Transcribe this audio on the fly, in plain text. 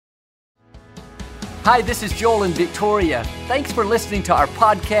Hi, this is Joel and Victoria. Thanks for listening to our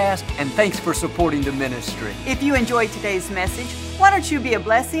podcast, and thanks for supporting the ministry. If you enjoyed today's message, why don't you be a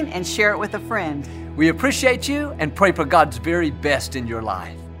blessing and share it with a friend? We appreciate you and pray for God's very best in your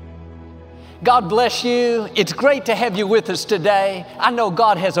life. God bless you. It's great to have you with us today. I know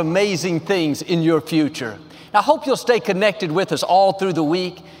God has amazing things in your future. I hope you'll stay connected with us all through the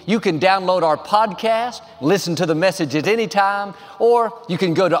week. You can download our podcast, listen to the message at any time, or you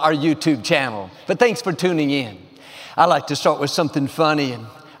can go to our YouTube channel. But thanks for tuning in. I like to start with something funny. And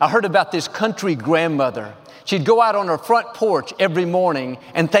I heard about this country grandmother. She'd go out on her front porch every morning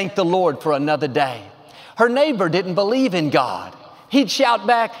and thank the Lord for another day. Her neighbor didn't believe in God. He'd shout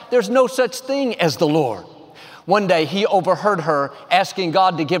back, "There's no such thing as the Lord." One day he overheard her asking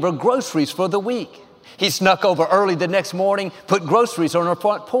God to give her groceries for the week. He snuck over early the next morning, put groceries on her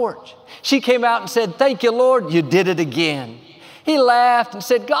front porch. She came out and said, "Thank you, Lord, you did it again." He laughed and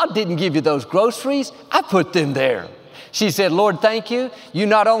said, "God didn't give you those groceries. I put them there." She said, "Lord, thank you. You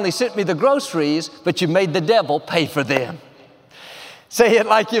not only sent me the groceries, but you made the devil pay for them." Say it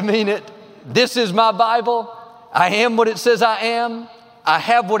like you mean it. This is my Bible. I am what it says I am. I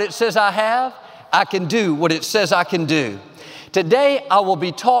have what it says I have. I can do what it says I can do. Today, I will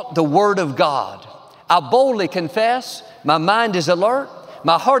be taught the Word of God. I boldly confess, my mind is alert,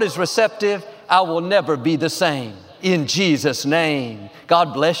 my heart is receptive, I will never be the same. In Jesus' name,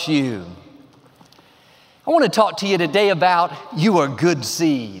 God bless you. I want to talk to you today about you are good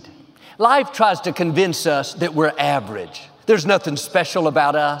seed. Life tries to convince us that we're average. There's nothing special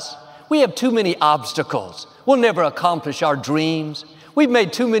about us. We have too many obstacles. We'll never accomplish our dreams. We've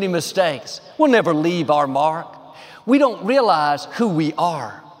made too many mistakes. We'll never leave our mark. We don't realize who we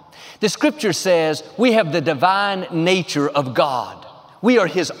are. The scripture says we have the divine nature of God. We are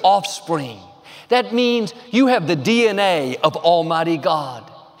His offspring. That means you have the DNA of Almighty God.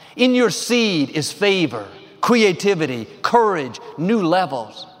 In your seed is favor, creativity, courage, new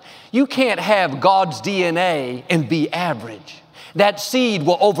levels. You can't have God's DNA and be average. That seed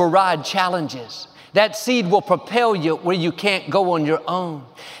will override challenges. That seed will propel you where you can't go on your own.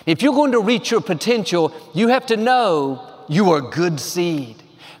 If you're going to reach your potential, you have to know you are good seed.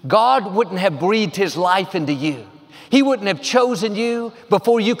 God wouldn't have breathed His life into you. He wouldn't have chosen you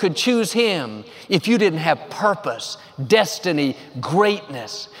before you could choose Him if you didn't have purpose, destiny,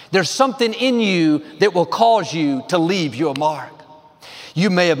 greatness. There's something in you that will cause you to leave your mark.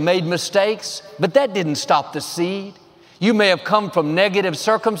 You may have made mistakes, but that didn't stop the seed. You may have come from negative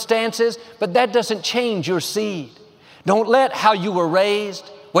circumstances, but that doesn't change your seed. Don't let how you were raised,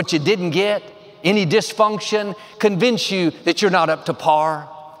 what you didn't get, any dysfunction convince you that you're not up to par.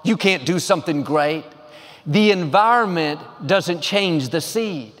 You can't do something great. The environment doesn't change the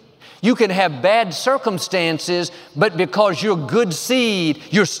seed. You can have bad circumstances, but because you're good seed,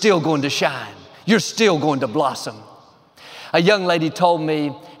 you're still going to shine. You're still going to blossom. A young lady told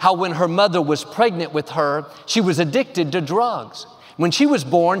me how when her mother was pregnant with her, she was addicted to drugs. When she was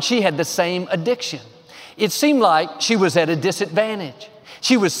born, she had the same addiction. It seemed like she was at a disadvantage.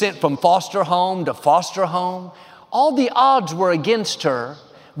 She was sent from foster home to foster home. All the odds were against her,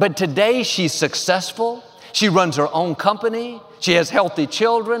 but today she's successful. She runs her own company. She has healthy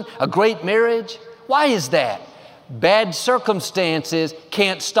children, a great marriage. Why is that? Bad circumstances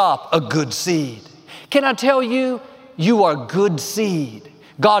can't stop a good seed. Can I tell you, you are good seed.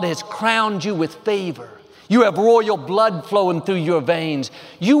 God has crowned you with favor. You have royal blood flowing through your veins.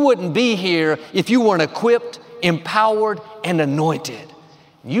 You wouldn't be here if you weren't equipped, empowered, and anointed.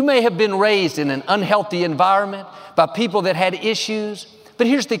 You may have been raised in an unhealthy environment by people that had issues, but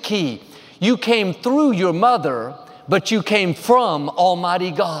here's the key. You came through your mother, but you came from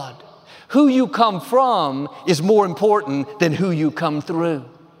Almighty God. Who you come from is more important than who you come through.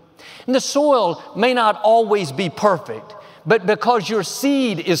 And the soil may not always be perfect, but because your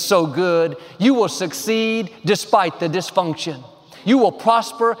seed is so good, you will succeed despite the dysfunction. You will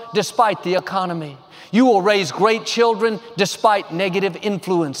prosper despite the economy. You will raise great children despite negative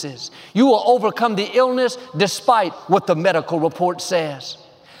influences. You will overcome the illness despite what the medical report says.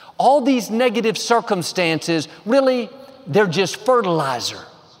 All these negative circumstances, really, they're just fertilizer.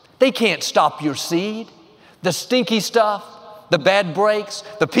 They can't stop your seed. The stinky stuff, the bad breaks,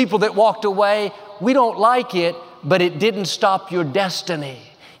 the people that walked away, we don't like it, but it didn't stop your destiny.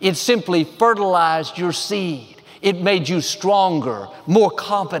 It simply fertilized your seed. It made you stronger, more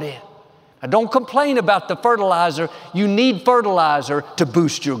confident. Now, don't complain about the fertilizer. You need fertilizer to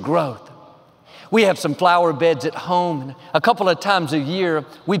boost your growth. We have some flower beds at home, and a couple of times a year,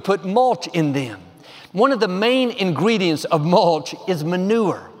 we put mulch in them. One of the main ingredients of mulch is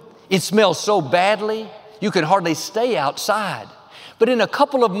manure. It smells so badly, you can hardly stay outside. But in a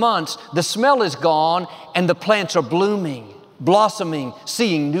couple of months, the smell is gone and the plants are blooming, blossoming,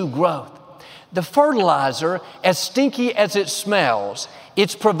 seeing new growth. The fertilizer, as stinky as it smells,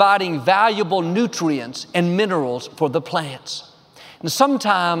 it's providing valuable nutrients and minerals for the plants. And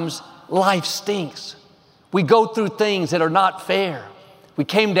sometimes life stinks. We go through things that are not fair. We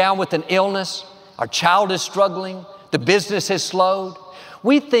came down with an illness. Our child is struggling. The business has slowed.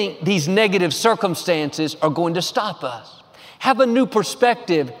 We think these negative circumstances are going to stop us. Have a new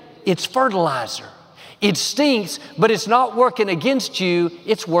perspective. It's fertilizer. It stinks, but it's not working against you.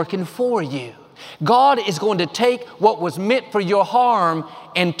 It's working for you. God is going to take what was meant for your harm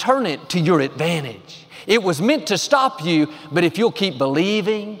and turn it to your advantage. It was meant to stop you, but if you'll keep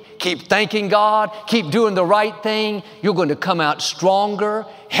believing, keep thanking God, keep doing the right thing, you're going to come out stronger,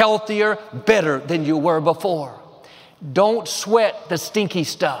 healthier, better than you were before. Don't sweat the stinky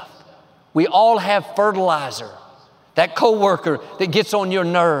stuff. We all have fertilizer. That coworker that gets on your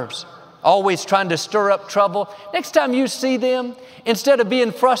nerves, always trying to stir up trouble. Next time you see them, instead of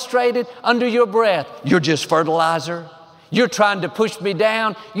being frustrated under your breath, you're just fertilizer. You're trying to push me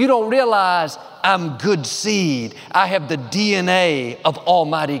down. You don't realize I'm good seed. I have the DNA of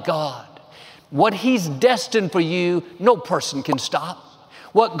Almighty God. What He's destined for you, no person can stop.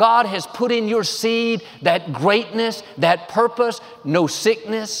 What God has put in your seed, that greatness, that purpose, no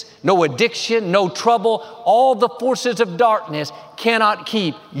sickness, no addiction, no trouble, all the forces of darkness cannot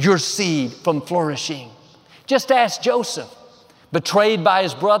keep your seed from flourishing. Just ask Joseph, betrayed by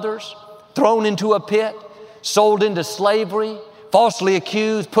his brothers, thrown into a pit, sold into slavery, falsely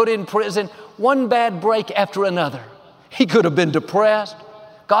accused, put in prison, one bad break after another. He could have been depressed.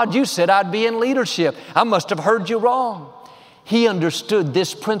 God, you said I'd be in leadership. I must have heard you wrong. He understood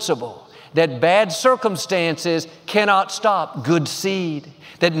this principle, that bad circumstances cannot stop good seed,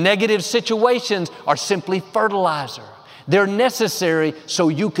 that negative situations are simply fertilizer. They're necessary so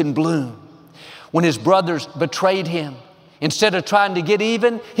you can bloom. When his brothers betrayed him, instead of trying to get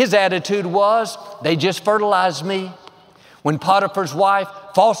even, his attitude was, they just fertilized me. When Potiphar's wife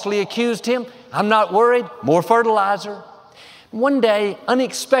falsely accused him, I'm not worried, more fertilizer. One day,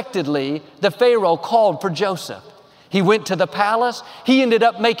 unexpectedly, the Pharaoh called for Joseph. He went to the palace. He ended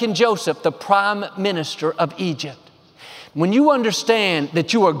up making Joseph the prime minister of Egypt. When you understand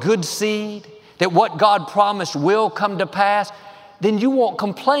that you are good seed, that what God promised will come to pass, then you won't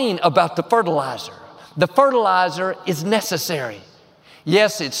complain about the fertilizer. The fertilizer is necessary.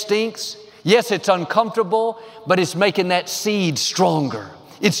 Yes, it stinks. Yes, it's uncomfortable, but it's making that seed stronger.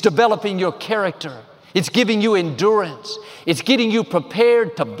 It's developing your character. It's giving you endurance. It's getting you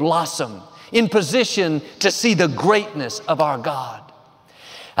prepared to blossom, in position to see the greatness of our God.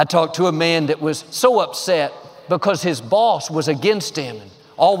 I talked to a man that was so upset because his boss was against him and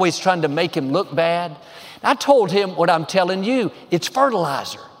always trying to make him look bad. I told him what I'm telling you, it's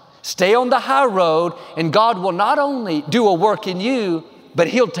fertilizer. Stay on the high road and God will not only do a work in you, but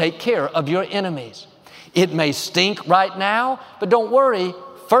He'll take care of your enemies. It may stink right now, but don't worry,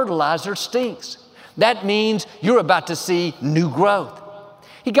 fertilizer stinks. That means you're about to see new growth.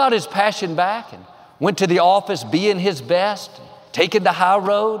 He got his passion back and went to the office being his best, taking the high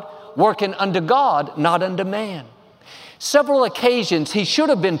road, working unto God, not unto man. Several occasions he should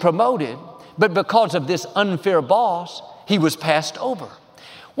have been promoted, but because of this unfair boss, he was passed over.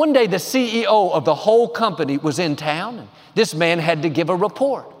 One day the CEO of the whole company was in town and this man had to give a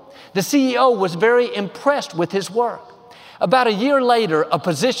report. The CEO was very impressed with his work. About a year later, a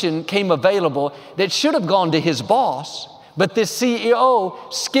position came available that should have gone to his boss, but this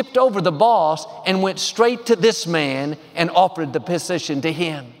CEO skipped over the boss and went straight to this man and offered the position to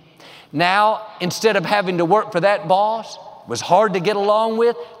him. Now, instead of having to work for that boss, was hard to get along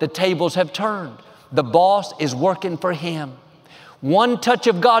with, the tables have turned. The boss is working for him. One touch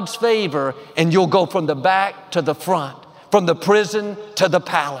of God's favor and you'll go from the back to the front, from the prison to the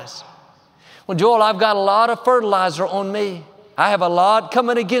palace. Well, Joel, I've got a lot of fertilizer on me. I have a lot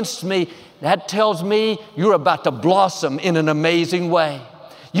coming against me. That tells me you're about to blossom in an amazing way.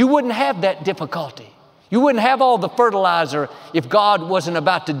 You wouldn't have that difficulty. You wouldn't have all the fertilizer if God wasn't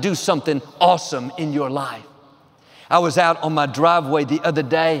about to do something awesome in your life. I was out on my driveway the other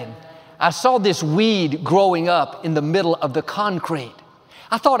day and I saw this weed growing up in the middle of the concrete.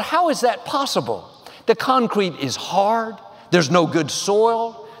 I thought, how is that possible? The concrete is hard. There's no good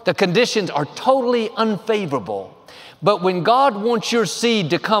soil. The conditions are totally unfavorable. But when God wants your seed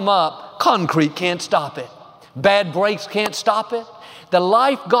to come up, concrete can't stop it. Bad breaks can't stop it. The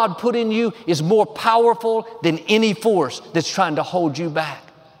life God put in you is more powerful than any force that's trying to hold you back.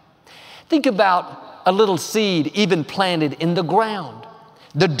 Think about a little seed even planted in the ground.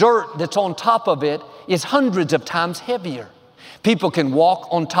 The dirt that's on top of it is hundreds of times heavier. People can walk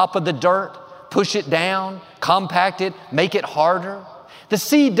on top of the dirt, push it down, compact it, make it harder. The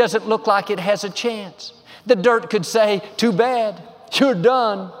seed doesn't look like it has a chance. The dirt could say, too bad, you're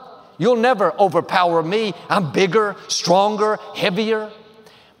done. You'll never overpower me. I'm bigger, stronger, heavier.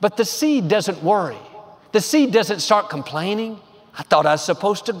 But the seed doesn't worry. The seed doesn't start complaining. I thought I was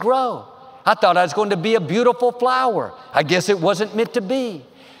supposed to grow. I thought I was going to be a beautiful flower. I guess it wasn't meant to be.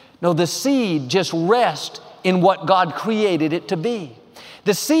 No, the seed just rests in what God created it to be.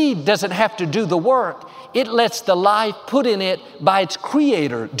 The seed doesn't have to do the work. It lets the life put in it by its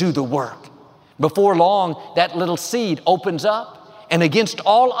creator do the work. Before long, that little seed opens up, and against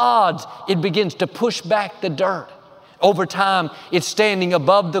all odds, it begins to push back the dirt. Over time, it's standing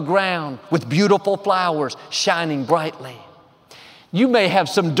above the ground with beautiful flowers shining brightly. You may have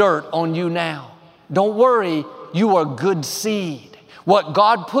some dirt on you now. Don't worry, you are good seed. What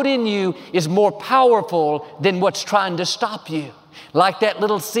God put in you is more powerful than what's trying to stop you. Like that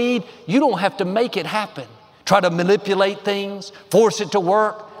little seed, you don't have to make it happen. Try to manipulate things, force it to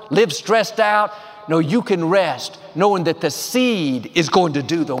work, live stressed out. No, you can rest knowing that the seed is going to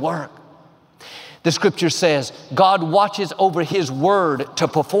do the work. The scripture says God watches over His word to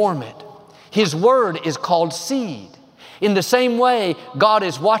perform it. His word is called seed. In the same way, God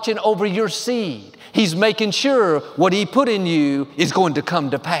is watching over your seed. He's making sure what He put in you is going to come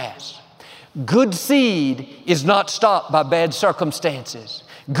to pass. Good seed is not stopped by bad circumstances.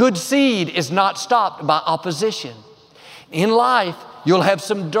 Good seed is not stopped by opposition. In life, you'll have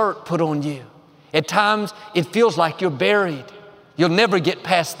some dirt put on you. At times, it feels like you're buried. You'll never get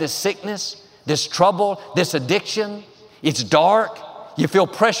past this sickness, this trouble, this addiction. It's dark. You feel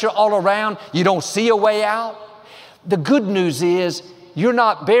pressure all around. You don't see a way out. The good news is you're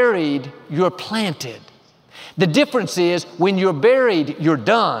not buried, you're planted. The difference is when you're buried, you're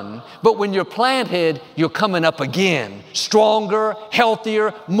done. But when you're planted, you're coming up again, stronger,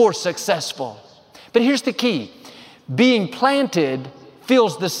 healthier, more successful. But here's the key. Being planted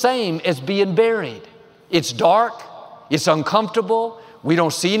feels the same as being buried. It's dark, it's uncomfortable, we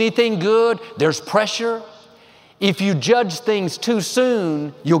don't see anything good, there's pressure. If you judge things too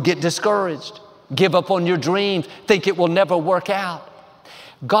soon, you'll get discouraged, give up on your dreams, think it will never work out.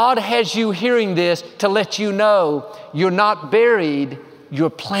 God has you hearing this to let you know you're not buried, you're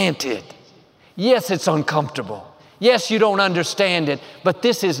planted. Yes, it's uncomfortable. Yes, you don't understand it, but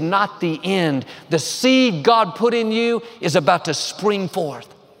this is not the end. The seed God put in you is about to spring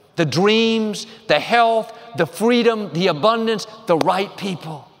forth. The dreams, the health, the freedom, the abundance, the right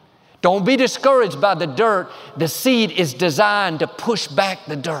people. Don't be discouraged by the dirt. The seed is designed to push back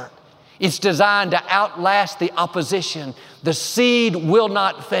the dirt. It's designed to outlast the opposition. The seed will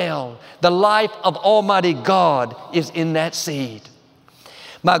not fail. The life of Almighty God is in that seed.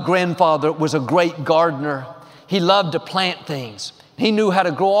 My grandfather was a great gardener. He loved to plant things. He knew how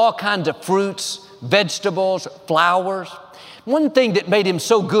to grow all kinds of fruits, vegetables, flowers. One thing that made him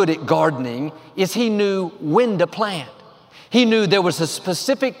so good at gardening is he knew when to plant. He knew there was a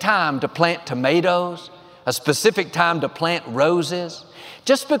specific time to plant tomatoes, a specific time to plant roses.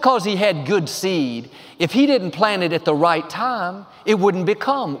 Just because he had good seed, if he didn't plant it at the right time, it wouldn't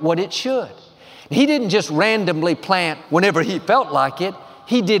become what it should. He didn't just randomly plant whenever he felt like it.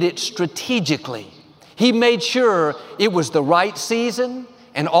 He did it strategically. He made sure it was the right season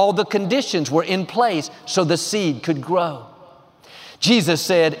and all the conditions were in place so the seed could grow. Jesus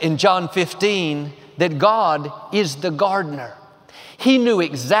said in John 15 that God is the gardener. He knew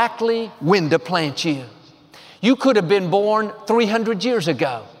exactly when to plant you. You could have been born 300 years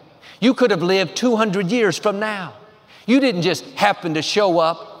ago. You could have lived 200 years from now. You didn't just happen to show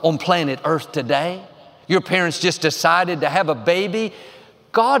up on planet Earth today. Your parents just decided to have a baby.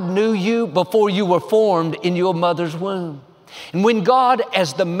 God knew you before you were formed in your mother's womb. And when God,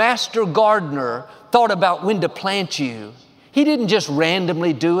 as the master gardener, thought about when to plant you, He didn't just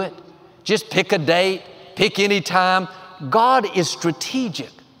randomly do it, just pick a date, pick any time. God is strategic.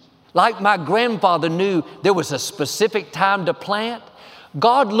 Like my grandfather knew there was a specific time to plant,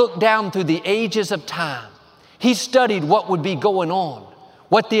 God looked down through the ages of time. He studied what would be going on,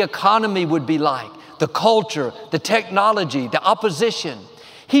 what the economy would be like, the culture, the technology, the opposition.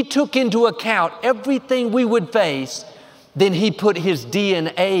 He took into account everything we would face. Then He put His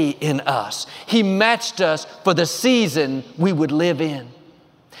DNA in us. He matched us for the season we would live in.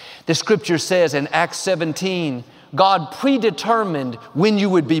 The scripture says in Acts 17, God predetermined when you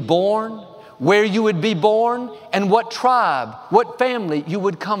would be born, where you would be born, and what tribe, what family you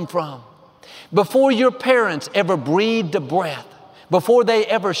would come from. Before your parents ever breathed a breath, before they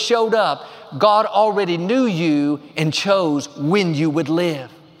ever showed up, God already knew you and chose when you would live.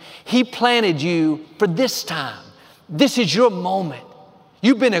 He planted you for this time. This is your moment.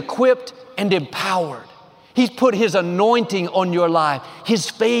 You've been equipped and empowered. He's put His anointing on your life, His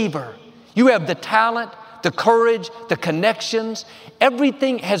favor. You have the talent, the courage, the connections.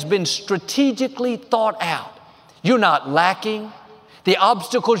 Everything has been strategically thought out. You're not lacking. The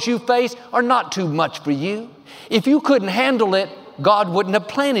obstacles you face are not too much for you. If you couldn't handle it, God wouldn't have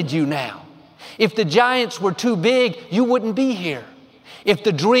planted you now. If the giants were too big, you wouldn't be here. If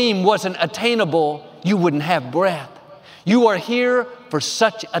the dream wasn't attainable, you wouldn't have breath. You are here for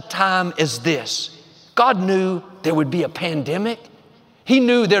such a time as this. God knew there would be a pandemic. He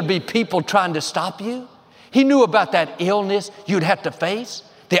knew there'd be people trying to stop you. He knew about that illness you'd have to face,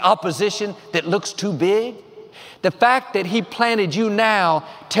 the opposition that looks too big. The fact that He planted you now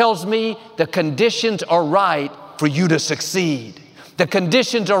tells me the conditions are right for you to succeed. The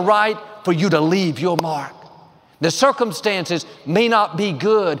conditions are right for you to leave your mark. The circumstances may not be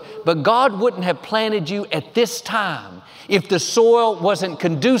good, but God wouldn't have planted you at this time if the soil wasn't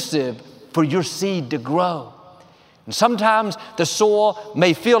conducive for your seed to grow. And sometimes the soil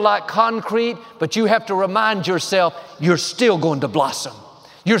may feel like concrete, but you have to remind yourself you're still going to blossom.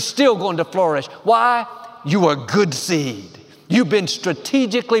 You're still going to flourish. Why? You are good seed. You've been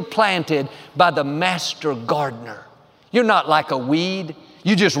strategically planted by the master gardener. You're not like a weed.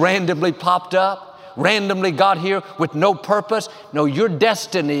 You just randomly popped up, randomly got here with no purpose. No, your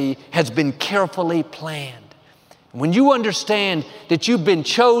destiny has been carefully planned. When you understand that you've been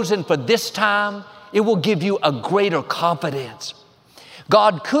chosen for this time, it will give you a greater confidence.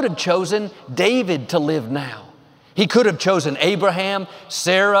 God could have chosen David to live now. He could have chosen Abraham,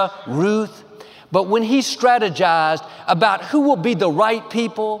 Sarah, Ruth. But when He strategized about who will be the right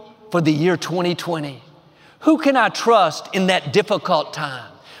people for the year 2020, who can I trust in that difficult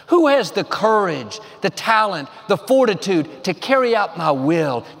time? Who has the courage, the talent, the fortitude to carry out my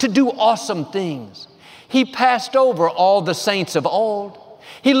will, to do awesome things? He passed over all the saints of old.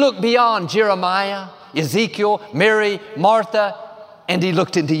 He looked beyond Jeremiah, Ezekiel, Mary, Martha, and He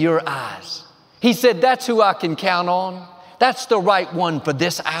looked into your eyes. He said, that's who I can count on. That's the right one for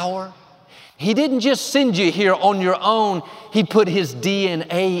this hour. He didn't just send you here on your own. He put His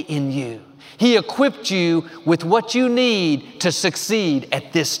DNA in you. He equipped you with what you need to succeed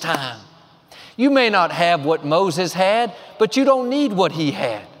at this time. You may not have what Moses had, but you don't need what he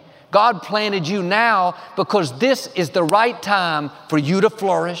had. God planted you now because this is the right time for you to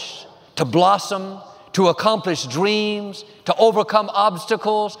flourish, to blossom, to accomplish dreams, to overcome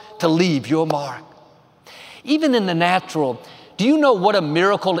obstacles, to leave your mark. Even in the natural, do you know what a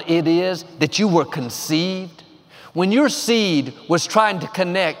miracle it is that you were conceived? When your seed was trying to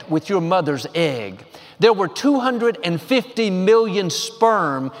connect with your mother's egg, there were 250 million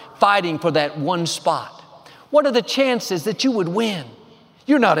sperm fighting for that one spot. What are the chances that you would win?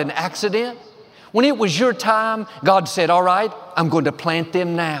 You're not an accident. When it was your time, God said, all right, I'm going to plant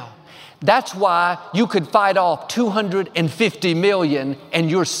them now. That's why you could fight off 250 million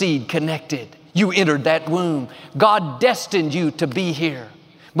and your seed connected. You entered that womb. God destined you to be here.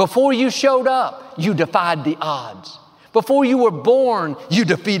 Before you showed up, you defied the odds. Before you were born, you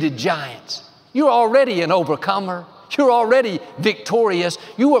defeated giants. You're already an overcomer. You're already victorious.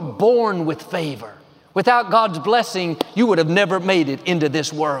 You were born with favor. Without God's blessing, you would have never made it into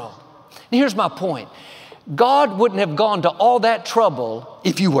this world. And here's my point. God wouldn't have gone to all that trouble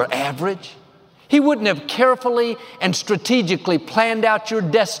if you were average. He wouldn't have carefully and strategically planned out your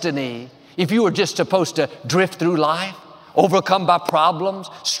destiny if you were just supposed to drift through life, overcome by problems,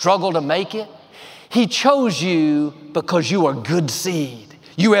 struggle to make it. He chose you because you are good seed.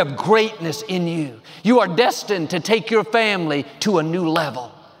 You have greatness in you. You are destined to take your family to a new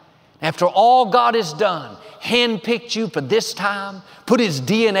level. After all God has done, handpicked you for this time, put His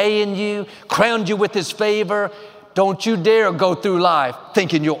DNA in you, crowned you with His favor, don't you dare go through life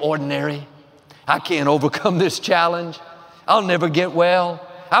thinking you're ordinary. I can't overcome this challenge. I'll never get well.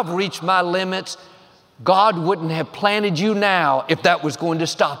 I've reached my limits. God wouldn't have planted you now if that was going to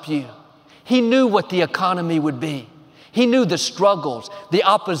stop you. He knew what the economy would be. He knew the struggles, the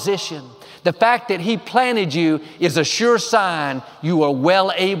opposition. The fact that He planted you is a sure sign you are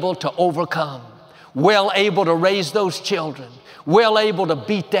well able to overcome, well able to raise those children, well able to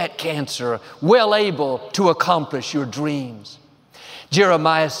beat that cancer, well able to accomplish your dreams.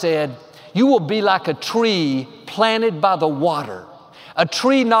 Jeremiah said, you will be like a tree planted by the water, a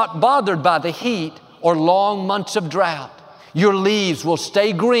tree not bothered by the heat or long months of drought. Your leaves will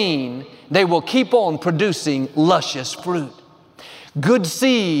stay green. They will keep on producing luscious fruit. Good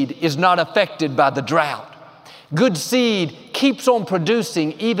seed is not affected by the drought. Good seed keeps on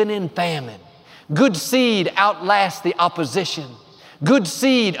producing even in famine. Good seed outlasts the opposition. Good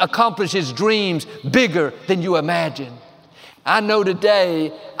seed accomplishes dreams bigger than you imagine. I know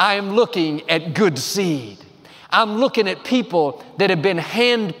today I am looking at good seed. I'm looking at people that have been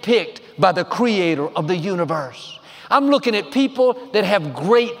handpicked by the Creator of the universe. I'm looking at people that have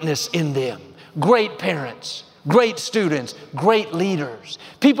greatness in them, great parents, great students, great leaders,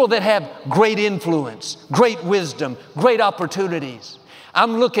 people that have great influence, great wisdom, great opportunities.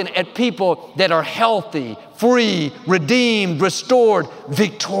 I'm looking at people that are healthy, free, redeemed, restored,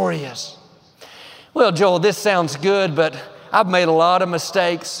 victorious. Well, Joel, this sounds good, but I've made a lot of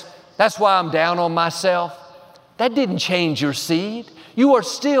mistakes. That's why I'm down on myself. That didn't change your seed. You are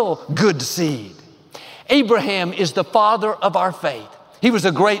still good seed. Abraham is the father of our faith. He was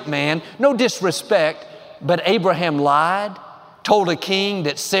a great man, no disrespect, but Abraham lied, told a king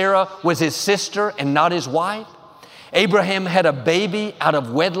that Sarah was his sister and not his wife. Abraham had a baby out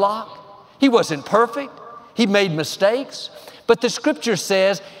of wedlock. He wasn't perfect. He made mistakes. But the scripture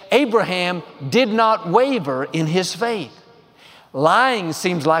says Abraham did not waver in his faith. Lying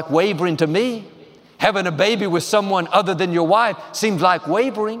seems like wavering to me. Having a baby with someone other than your wife seems like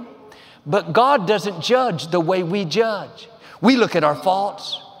wavering. But God doesn't judge the way we judge. We look at our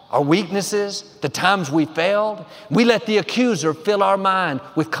faults, our weaknesses, the times we failed. We let the accuser fill our mind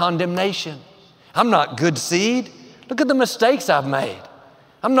with condemnation. I'm not good seed. Look at the mistakes I've made.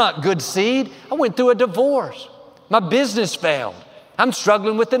 I'm not good seed. I went through a divorce. My business failed. I'm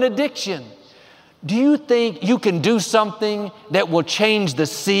struggling with an addiction. Do you think you can do something that will change the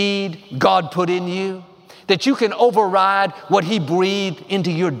seed God put in you? That you can override what He breathed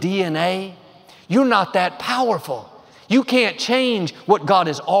into your DNA? You're not that powerful. You can't change what God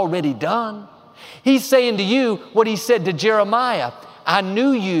has already done. He's saying to you what He said to Jeremiah, I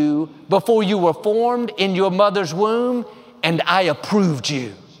knew you before you were formed in your mother's womb, and I approved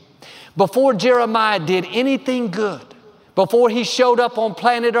you. Before Jeremiah did anything good, before he showed up on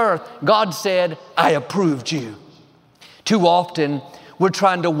planet Earth, God said, I approved you. Too often, we're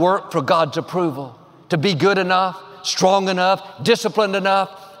trying to work for God's approval, to be good enough, strong enough, disciplined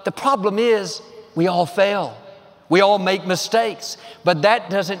enough. The problem is we all fail. We all make mistakes, but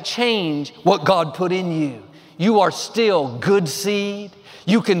that doesn't change what God put in you. You are still good seed.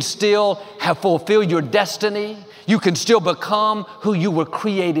 You can still fulfill your destiny. You can still become who you were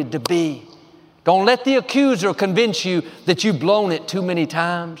created to be. Don't let the accuser convince you that you've blown it too many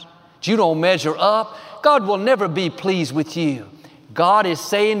times, that you don't measure up. God will never be pleased with you. God is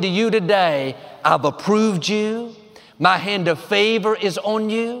saying to you today, I've approved you. My hand of favor is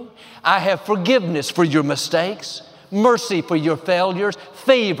on you. I have forgiveness for your mistakes, mercy for your failures,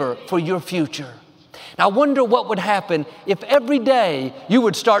 favor for your future. Now, I wonder what would happen if every day you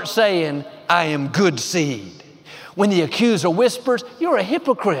would start saying, I am good seed. When the accuser whispers, you're a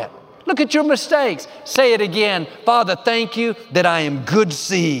hypocrite. Look at your mistakes. Say it again. Father, thank you that I am good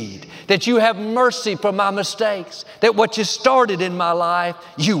seed, that you have mercy for my mistakes, that what you started in my life,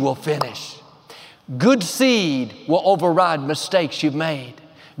 you will finish. Good seed will override mistakes you've made.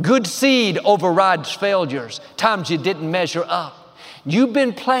 Good seed overrides failures, times you didn't measure up. You've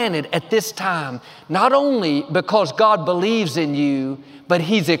been planted at this time, not only because God believes in you, but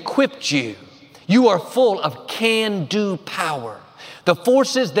He's equipped you. You are full of can-do power. The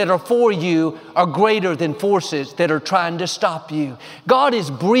forces that are for you are greater than forces that are trying to stop you. God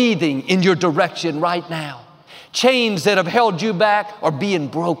is breathing in your direction right now. Chains that have held you back are being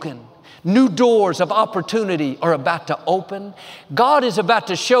broken. New doors of opportunity are about to open. God is about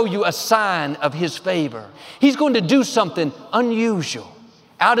to show you a sign of His favor. He's going to do something unusual,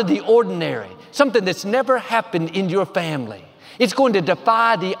 out of the ordinary, something that's never happened in your family. It's going to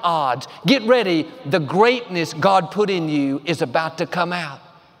defy the odds. Get ready. The greatness God put in you is about to come out.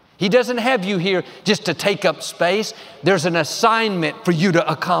 He doesn't have you here just to take up space. There's an assignment for you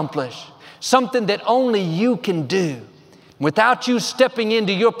to accomplish, something that only you can do. Without you stepping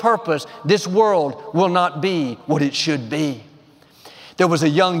into your purpose, this world will not be what it should be. There was a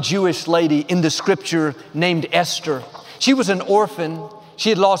young Jewish lady in the scripture named Esther. She was an orphan. She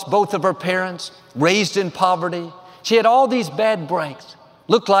had lost both of her parents, raised in poverty. She had all these bad breaks.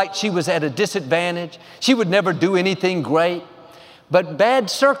 Looked like she was at a disadvantage. She would never do anything great. But bad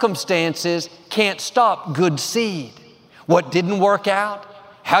circumstances can't stop good seed. What didn't work out,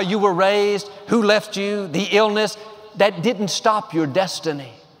 how you were raised, who left you, the illness, that didn't stop your destiny.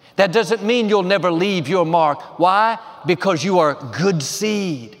 That doesn't mean you'll never leave your mark. Why? Because you are good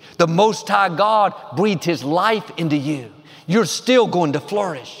seed. The Most High God breathed His life into you. You're still going to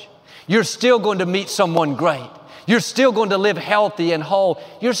flourish. You're still going to meet someone great. You're still going to live healthy and whole.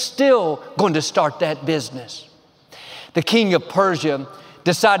 You're still going to start that business. The king of Persia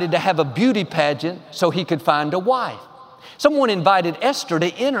decided to have a beauty pageant so he could find a wife. Someone invited Esther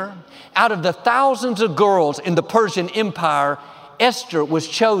to enter. Out of the thousands of girls in the Persian Empire, Esther was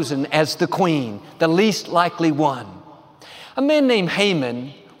chosen as the queen, the least likely one. A man named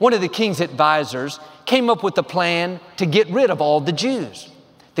Haman, one of the king's advisors, came up with a plan to get rid of all the Jews.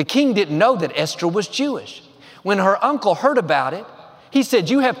 The king didn't know that Esther was Jewish. When her uncle heard about it, he said,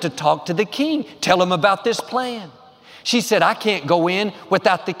 "You have to talk to the king. Tell him about this plan." She said, "I can't go in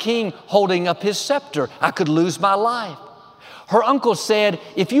without the king holding up his scepter. I could lose my life." Her uncle said,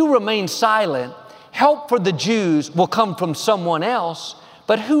 "If you remain silent, help for the Jews will come from someone else,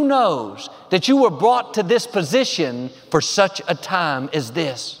 but who knows that you were brought to this position for such a time as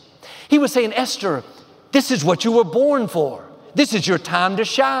this." He was saying, "Esther, this is what you were born for. This is your time to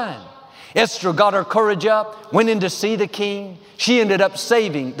shine." Esther got her courage up, went in to see the king. She ended up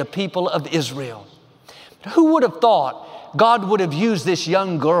saving the people of Israel. Who would have thought God would have used this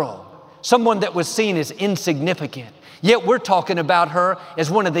young girl, someone that was seen as insignificant, yet we're talking about her as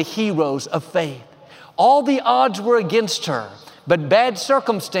one of the heroes of faith. All the odds were against her, but bad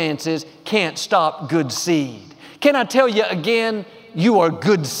circumstances can't stop good seed. Can I tell you again, you are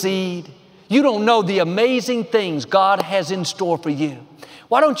good seed. You don't know the amazing things God has in store for you.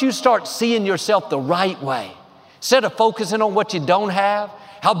 Why don't you start seeing yourself the right way? Instead of focusing on what you don't have,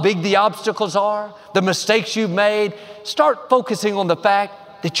 how big the obstacles are, the mistakes you've made, start focusing on the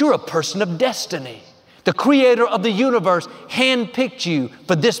fact that you're a person of destiny. The creator of the universe handpicked you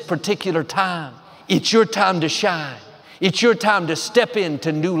for this particular time. It's your time to shine. It's your time to step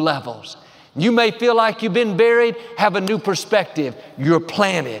into new levels. You may feel like you've been buried, have a new perspective. You're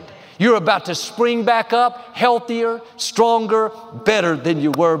planted. You're about to spring back up healthier, stronger, better than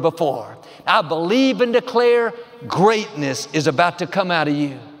you were before. I believe and declare greatness is about to come out of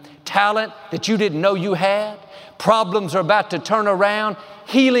you. Talent that you didn't know you had. Problems are about to turn around.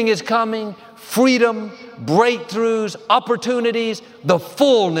 Healing is coming. Freedom, breakthroughs, opportunities, the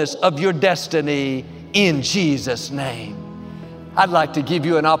fullness of your destiny in Jesus' name. I'd like to give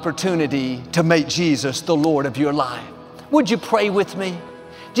you an opportunity to make Jesus the Lord of your life. Would you pray with me?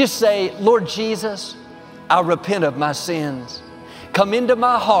 Just say, "Lord Jesus, I repent of my sins. Come into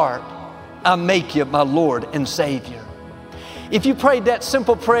my heart. I make you my Lord and Savior." If you prayed that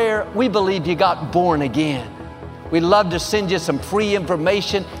simple prayer, we believe you got born again. We'd love to send you some free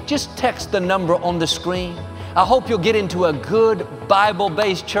information. Just text the number on the screen. I hope you'll get into a good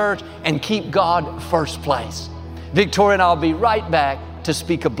Bible-based church and keep God first place. Victoria and I'll be right back to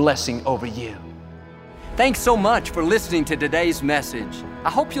speak a blessing over you. Thanks so much for listening to today's message. I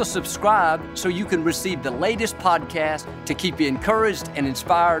hope you'll subscribe so you can receive the latest podcast to keep you encouraged and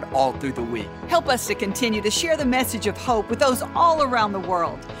inspired all through the week. Help us to continue to share the message of hope with those all around the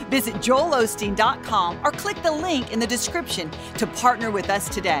world. Visit joelosteen.com or click the link in the description to partner with us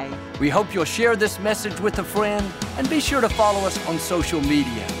today. We hope you'll share this message with a friend and be sure to follow us on social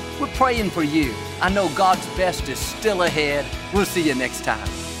media. We're praying for you. I know God's best is still ahead. We'll see you next time.